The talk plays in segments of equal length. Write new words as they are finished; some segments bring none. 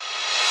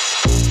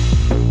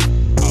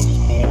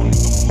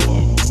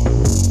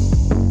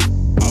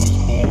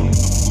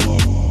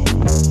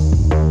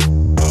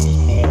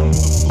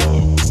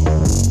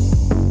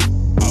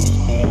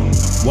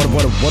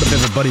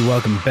everybody.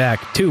 Welcome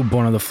back to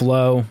Born on the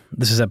Flow.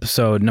 This is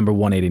episode number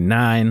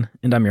 189,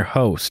 and I'm your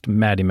host,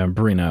 Maddie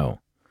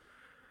Membrino.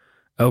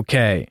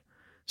 Okay,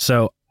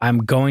 so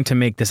I'm going to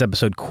make this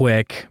episode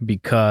quick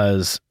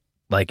because,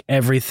 like,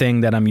 everything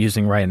that I'm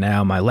using right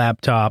now, my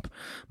laptop,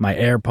 my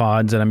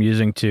AirPods that I'm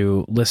using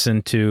to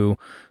listen to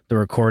the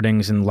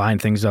recordings and line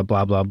things up,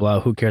 blah, blah, blah.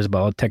 Who cares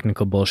about all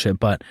technical bullshit?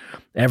 But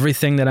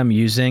everything that I'm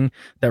using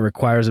that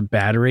requires a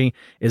battery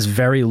is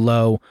very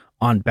low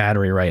on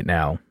battery right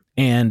now.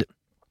 And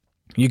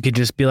you could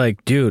just be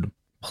like, dude,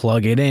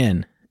 plug it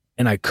in.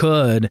 And I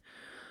could,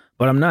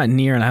 but I'm not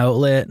near an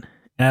outlet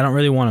and I don't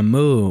really want to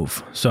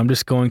move. So I'm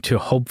just going to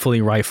hopefully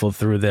rifle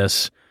through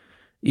this,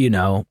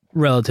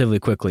 relatively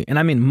quickly. And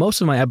I mean, most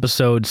of my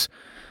episodes,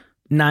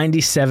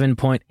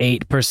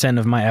 97.8%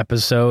 of my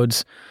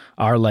episodes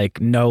are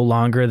like no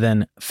longer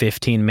than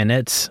 15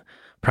 minutes.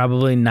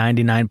 Probably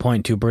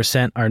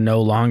 99.2% are no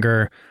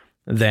longer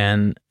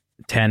than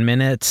 10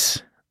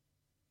 minutes.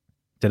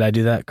 Did I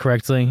do that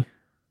correctly?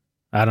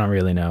 I don't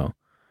really know.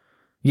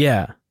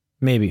 Yeah,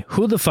 maybe.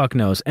 Who the fuck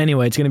knows?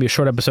 Anyway, it's going to be a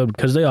short episode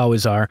because they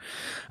always are.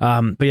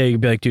 But yeah, you'd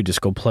be like, dude,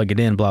 just go plug it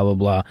in, blah, blah,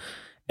 blah.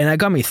 And that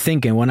got me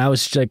thinking when I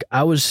was thinking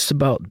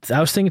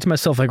to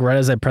myself, like right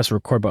as I press the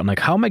record button, like,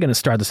 how am I going to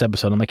start this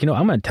episode? I'm like, I'm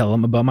going to tell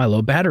them about my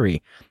low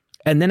battery.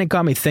 And then it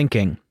got me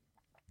thinking,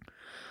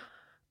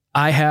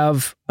 I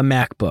have a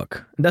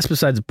MacBook. That's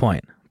besides the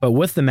point. But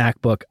with the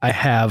MacBook, I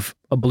have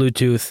a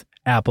Bluetooth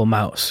Apple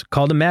mouse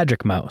called a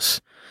Magic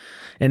Mouse.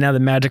 And now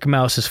the Magic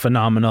Mouse is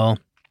phenomenal.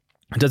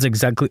 It does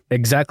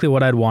exactly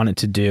what I'd want it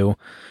to do.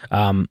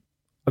 A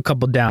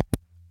couple down.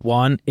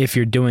 One, if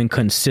you're doing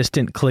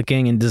consistent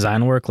clicking and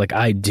design work like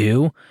I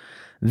do,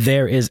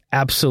 there is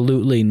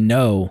absolutely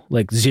none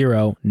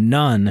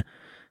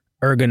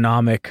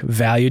ergonomic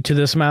value to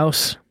this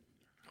mouse.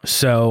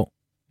 So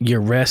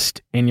your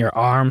wrist and your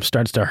arm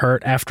starts to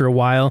hurt after a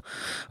while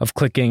of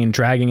clicking and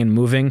dragging and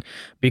moving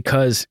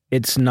because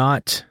it's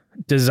not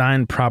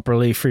designed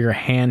properly for your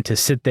hand to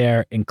sit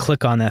there and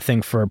click on that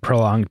thing for a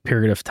prolonged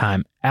period of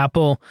time.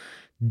 Apple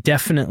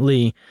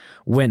definitely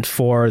went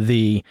for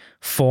the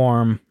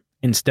form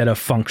instead of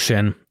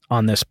function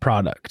on this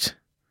product.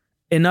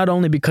 And not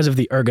only because of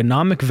the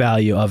ergonomic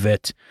value of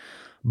it,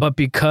 but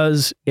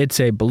because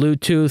it's a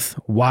Bluetooth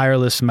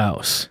wireless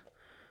mouse.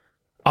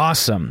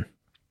 Awesome.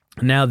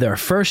 Now, their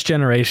first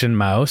generation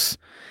mouse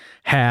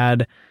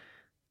had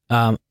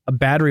a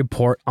battery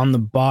port on the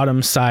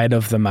bottom side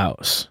of the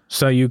mouse.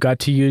 So you got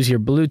to use your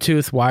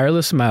Bluetooth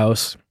wireless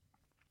mouse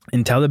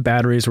until the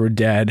batteries were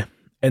dead,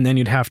 and then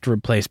you'd have to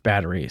replace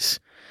batteries.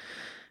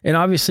 And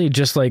obviously,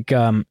 just like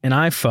an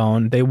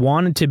iPhone, they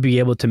wanted to be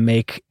able to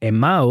make a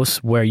mouse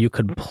where you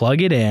could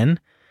plug it in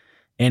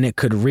and it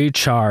could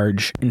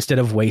recharge instead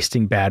of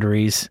wasting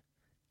batteries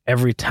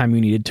every time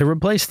you needed to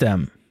replace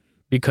them.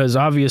 Because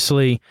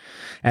obviously,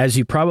 as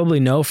you probably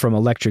know from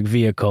electric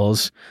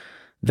vehicles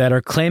that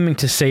are claiming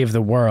to save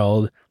the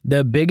world,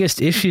 the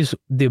biggest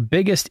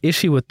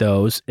issue with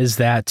those is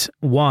that,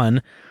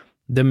 one,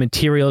 the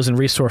materials and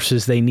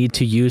resources they need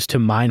to use to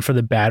mine for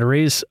the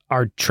batteries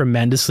are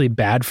tremendously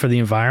bad for the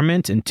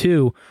environment. And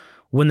two,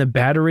 when the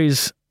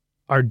batteries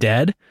are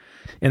dead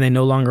and they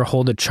no longer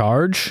hold a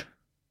charge,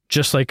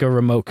 just like a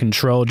remote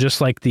control,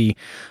 just like the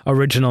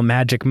original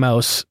Magic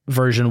Mouse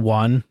version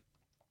 1,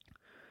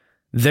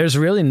 there's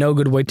really no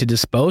good way to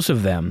dispose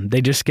of them.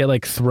 They just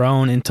get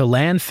thrown into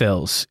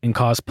landfills and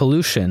cause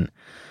pollution.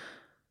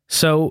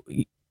 So,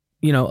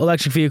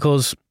 electric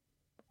vehicles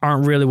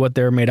aren't really what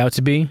they're made out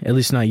to be, at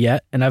least not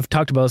yet. And I've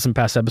talked about this in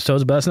past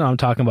episodes, but that's not what I'm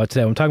talking about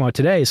today. What I'm talking about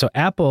today. So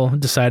Apple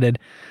decided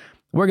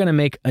we're going to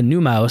make a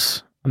new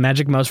mouse, a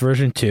Magic Mouse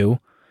version 2,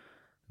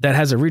 that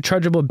has a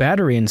rechargeable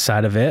battery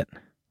inside of it,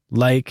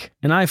 like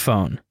an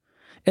iPhone.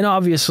 And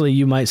obviously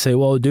you might say,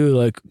 well,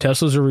 dude,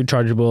 Teslas are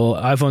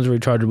rechargeable, iPhones are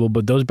rechargeable,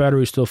 but those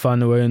batteries still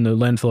find their way in the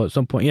landfill at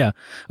some point. Yeah.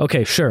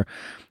 Okay, sure.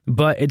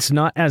 But it's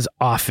not as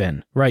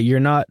often, right?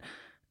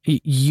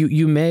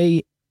 You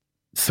may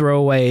throw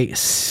away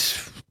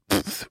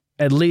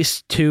at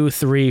least 2,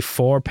 3,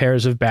 4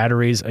 pairs of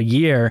batteries a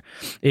year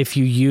if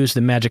you use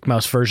the Magic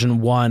Mouse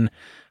version 1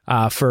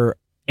 for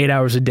 8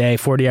 hours a day,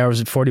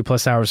 40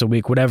 plus hours a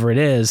week, whatever it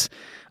is.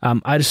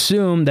 I'd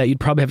assume that you'd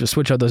probably have to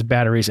switch out those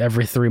batteries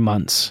every 3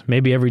 months,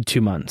 maybe every 2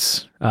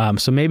 months.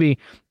 So maybe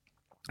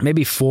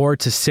 4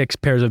 to 6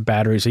 pairs of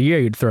batteries a year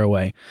you'd throw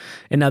away.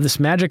 And now this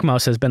Magic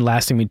Mouse has been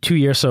lasting me 2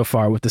 years so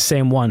far with the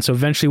same one. So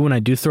eventually when I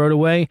do throw it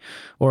away,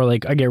 or I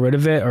get rid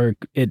of it, or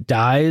it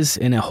dies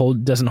and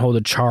it doesn't hold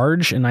a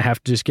charge and I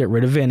have to just get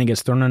rid of it and it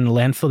gets thrown in the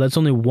landfill, that's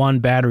only one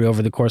battery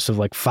over the course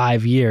of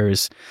 5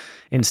 years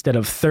instead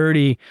of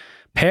 30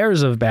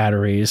 pairs of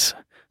batteries.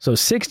 So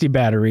 60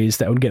 batteries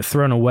that would get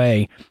thrown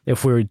away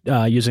if we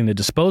were using the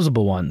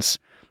disposable ones.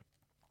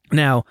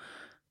 Now,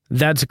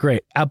 that's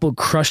great. Apple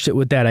crushed it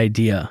with that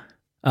idea.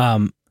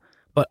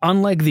 But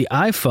unlike the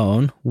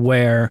iPhone,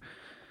 where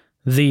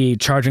the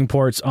charging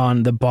port's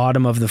on the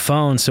bottom of the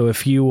phone, so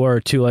if you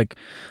were to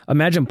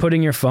imagine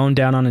putting your phone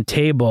down on a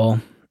table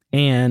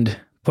and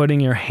putting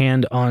your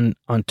hand on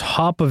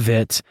top of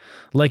it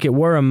like it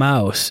were a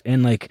mouse,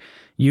 and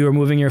you are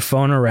moving your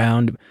phone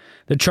around,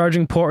 the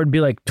charging port would be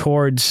like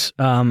towards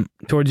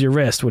your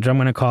wrist, which I'm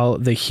going to call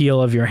the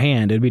heel of your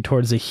hand. It'd be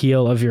towards the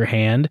heel of your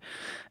hand.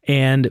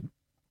 And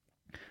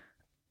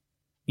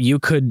you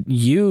could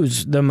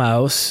use the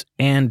mouse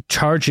and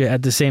charge it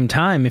at the same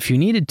time if you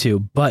needed to,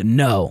 but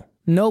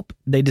nope.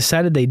 They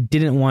decided they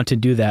didn't want to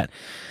do that.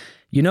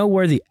 You know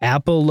where the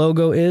Apple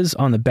logo is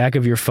on the back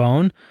of your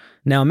phone?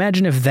 Now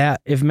imagine if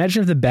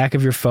the back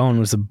of your phone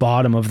was the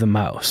bottom of the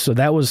mouse. So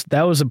that was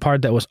a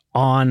part that was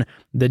on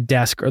the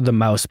desk or the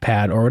mouse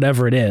pad or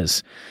whatever it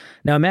is.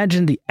 Now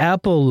imagine the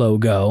Apple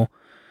logo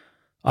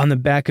on the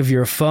back of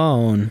your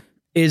phone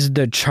is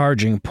the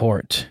charging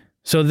port.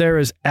 So there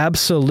is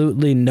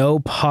absolutely no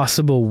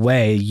possible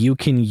way you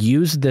can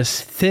use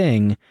this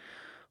thing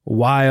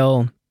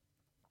while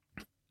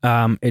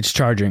it's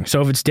charging.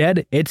 So if it's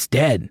dead, it's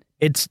dead.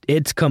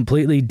 It's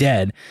completely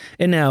dead.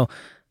 And now,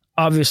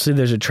 obviously,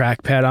 there's a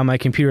trackpad on my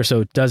computer,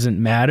 so it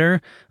doesn't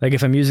matter. Like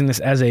if I'm using this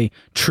as a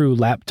true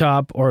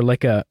laptop or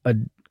like a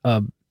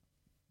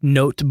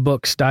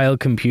notebook style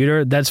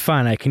computer, that's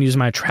fine. I can use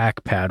my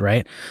trackpad,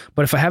 right?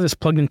 But if I have this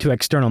plugged into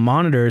external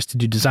monitors to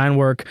do design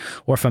work,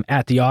 or if I'm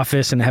at the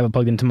office and I have it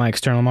plugged into my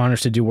external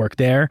monitors to do work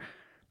there,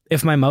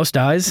 if my mouse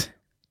dies,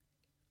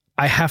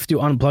 I have to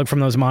unplug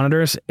from those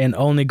monitors and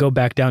only go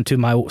back down to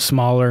my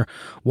smaller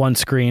one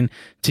screen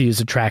to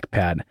use a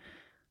trackpad.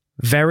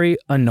 Very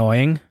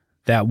annoying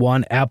that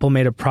one, Apple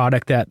made a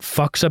product that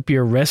fucks up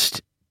your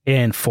wrist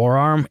and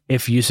forearm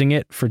if using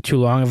it for too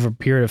long of a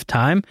period of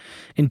time.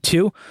 And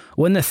two,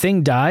 when the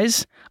thing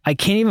dies, I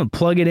can't even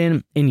plug it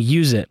in and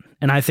use it.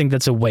 And I think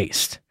that's a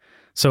waste.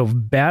 So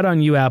bad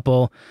on you,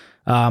 Apple.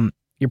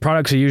 Your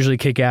products are usually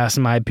kick-ass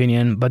in my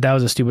opinion, but that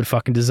was a stupid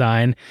fucking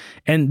design.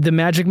 And the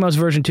Magic Mouse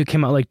version 2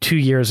 came out like 2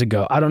 years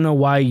ago. I don't know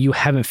why you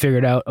haven't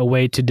figured out a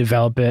way to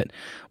develop it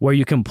where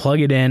you can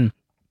plug it in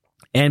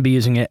and be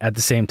using it at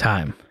the same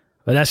time.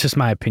 But that's just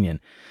my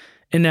opinion.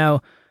 And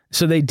now,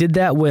 so they did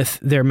that with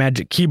their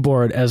Magic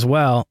Keyboard as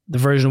well. The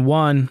version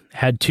 1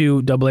 had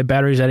 2 AA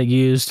batteries that it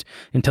used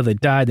until they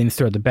died. Then you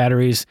throw out the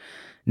batteries.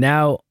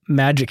 Now,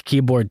 Magic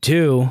Keyboard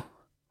 2,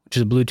 which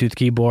is a Bluetooth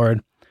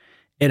keyboard,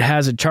 it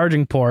has a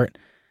charging port.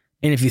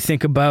 And if you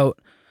think about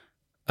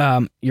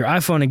your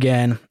iPhone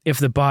again, if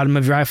the bottom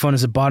of your iPhone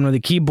is the bottom of the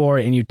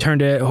keyboard and you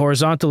turned it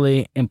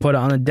horizontally and put it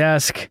on the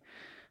desk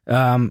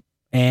and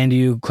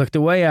you clicked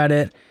away at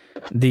it,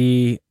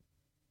 the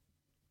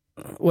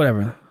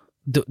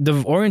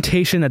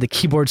orientation that the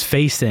keyboard's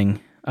facing,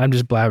 I'm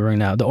just blabbering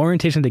now, the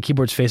orientation that the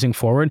keyboard's facing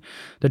forward,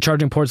 the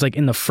charging port's like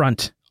in the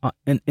front,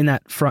 in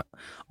that front,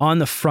 on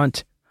the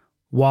front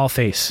wall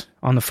face.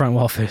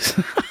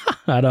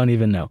 I don't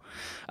even know.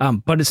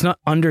 But it's not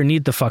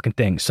underneath the fucking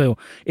thing. So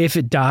if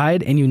it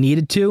died and you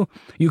needed to,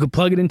 you could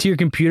plug it into your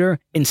computer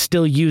and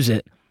still use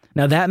it.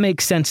 Now that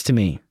makes sense to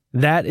me.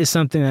 That is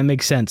something that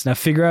makes sense. Now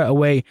figure out a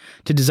way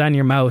to design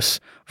your mouse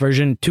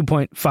version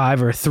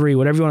 2.5 or 3,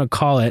 whatever you want to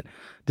call it.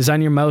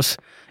 Design your mouse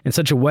in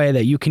such a way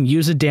that you can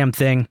use a damn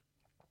thing.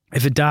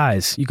 If it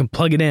dies, you can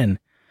plug it in,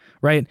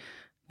 right?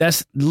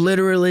 That's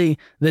literally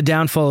the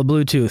downfall of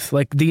Bluetooth.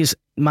 Like these,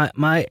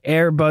 my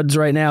earbuds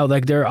right now,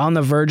 like they're on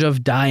the verge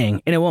of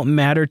dying, and it won't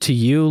matter to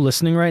you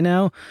listening right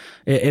now.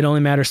 It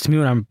only matters to me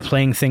when I'm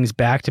playing things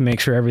back to make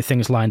sure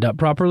everything's lined up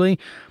properly.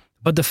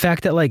 But the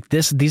fact that like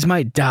these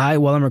might die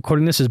while I'm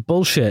recording this is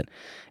bullshit.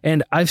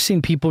 And I've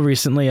seen people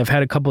recently, I've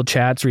had a couple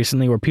chats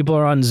recently where people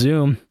are on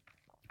Zoom.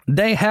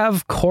 They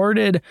have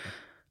corded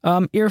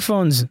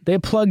earphones. They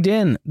plugged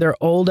in their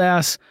old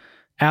ass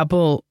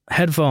Apple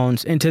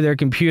headphones into their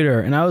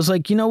computer. And I was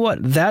like, you know what?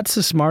 That's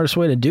the smartest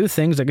way to do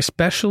things. Like,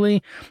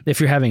 especially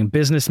if you're having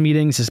business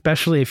meetings,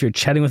 especially if you're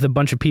chatting with a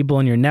bunch of people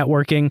and you're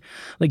networking,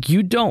 like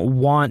you don't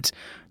want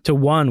to,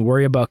 one,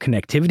 worry about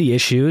connectivity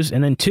issues.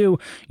 And then two,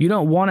 you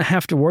don't want to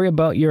have to worry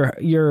about your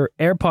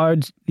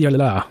AirPods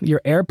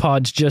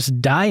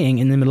just dying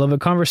in the middle of a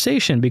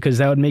conversation, because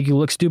that would make you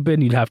look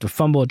stupid. You'd have to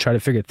fumble and try to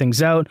figure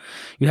things out.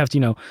 You'd have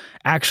to,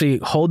 actually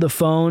hold the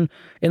phone.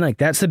 And like,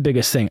 that's the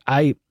biggest thing.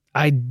 I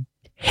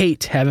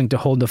hate having to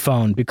hold the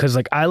phone because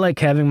like I like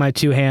having my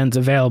two hands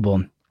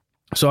available.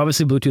 So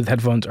obviously Bluetooth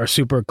headphones are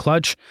super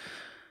clutch,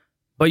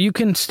 but you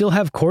can still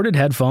have corded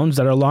headphones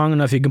that are long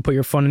enough you can put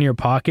your phone in your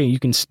pocket. You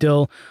can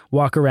still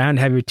walk around,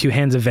 have your two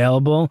hands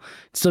available,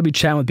 still be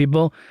chatting with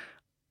people.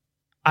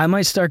 I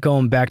might start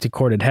going back to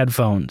corded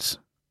headphones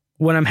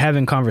when I'm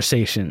having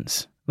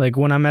conversations. Like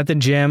when I'm at the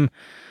gym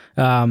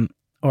or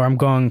I'm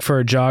going for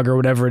a jog or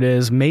whatever it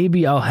is,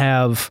 maybe I'll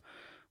have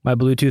my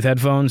Bluetooth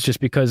headphones just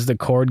because the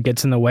cord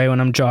gets in the way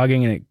when I'm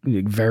jogging,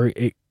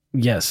 and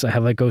yes, I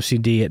have like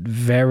OCD.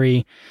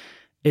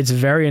 It's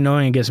very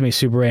annoying. It gets me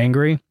super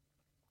angry.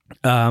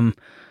 But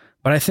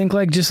I think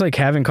like just like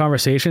having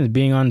conversations,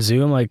 being on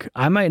Zoom, like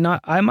I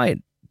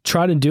might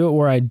try to do it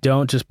where I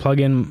don't just plug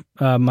in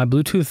my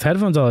Bluetooth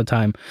headphones all the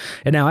time.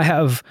 And now I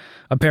have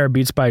a pair of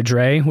Beats by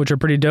Dre, which are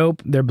pretty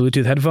dope. They're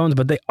Bluetooth headphones,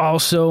 but they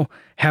also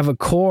have a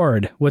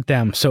cord with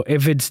them. So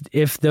if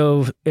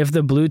the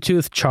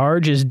Bluetooth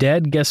charge is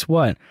dead, guess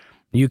what?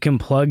 You can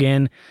plug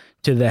in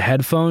to the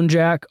headphone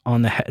jack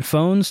on the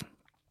headphones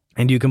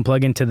and you can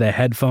plug into the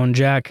headphone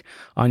jack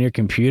on your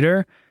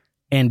computer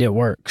and it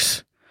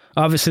works.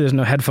 Obviously, there's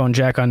no headphone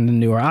jack on the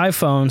newer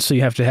iPhone, so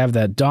you have to have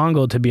that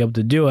dongle to be able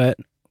to do it.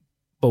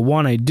 But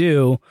one, I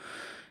do.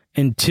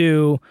 And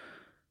two,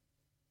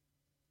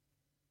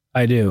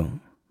 I do.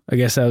 I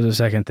guess that was the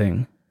second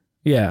thing.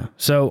 Yeah,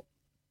 so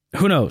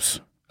who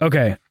knows?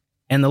 Okay,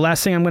 and the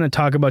last thing I'm going to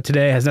talk about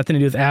today has nothing to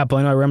do with Apple.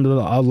 I know I rambled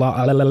a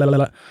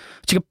lot.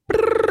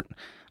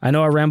 I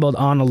know I rambled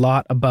on a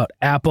lot about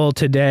Apple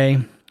today,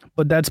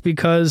 but that's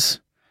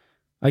because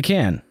I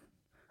can.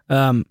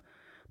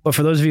 But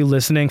for those of you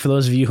listening, for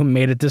those of you who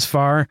made it this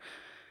far,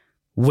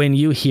 when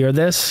you hear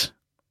this,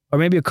 or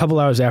maybe a couple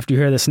hours after you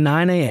hear this,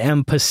 9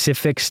 a.m.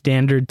 Pacific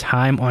Standard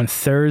Time on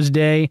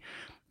Thursday,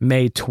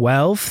 May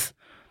 12th,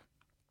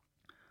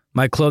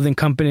 my clothing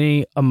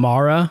company,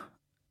 Amara,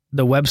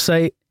 the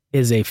website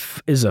is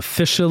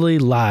officially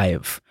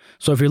live.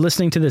 So if you're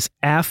listening to this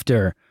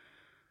after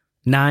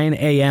 9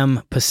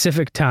 a.m.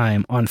 Pacific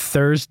Time on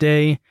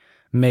Thursday,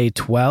 May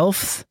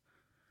 12th,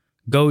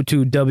 go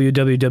to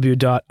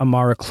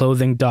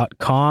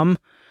www.amaraclothing.com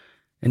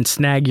and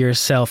snag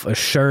yourself a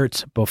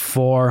shirt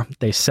before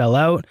they sell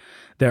out.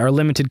 There are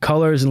limited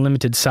colors and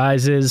limited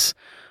sizes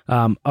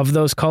of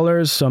those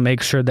colors, so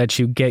make sure that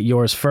you get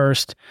yours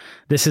first.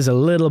 This is a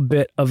little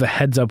bit of a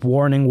heads up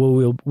warning.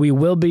 We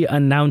will be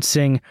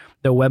announcing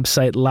the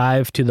website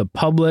live to the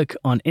public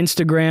on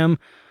Instagram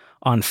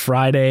on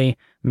Friday,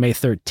 May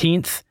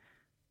 13th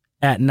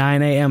at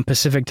 9 a.m.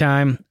 Pacific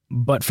Time.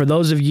 But for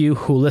those of you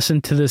who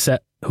listened to this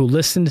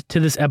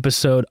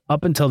episode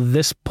up until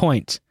this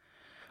point,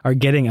 are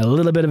getting a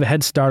little bit of a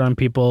head start on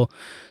people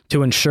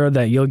to ensure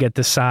that you'll get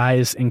the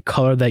size and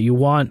color that you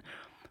want.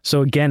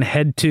 So again,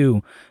 head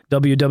to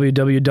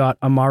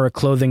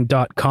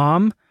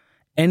www.amaraclothing.com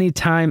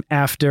anytime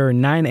after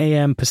 9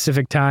 a.m.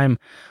 Pacific Time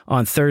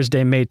on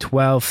Thursday, May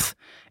 12th,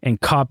 and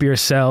cop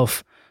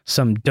yourself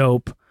some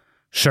dope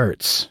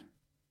shirts.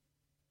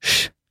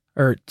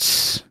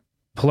 Shirts,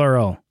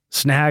 plural.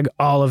 Snag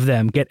all of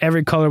them. Get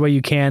every colorway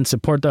you can.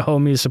 Support the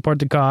homies. Support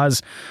the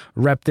cause.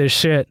 Rep this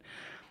shit.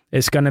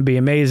 It's going to be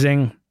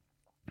amazing.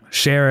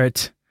 Share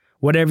it.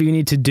 Whatever you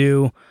need to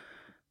do.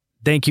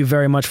 Thank you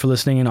very much for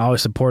listening and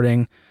always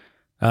supporting.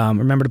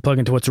 Remember to plug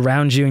into what's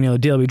around you, and you'll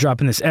be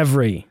dropping this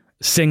every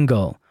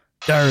single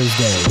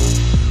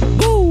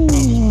Thursday.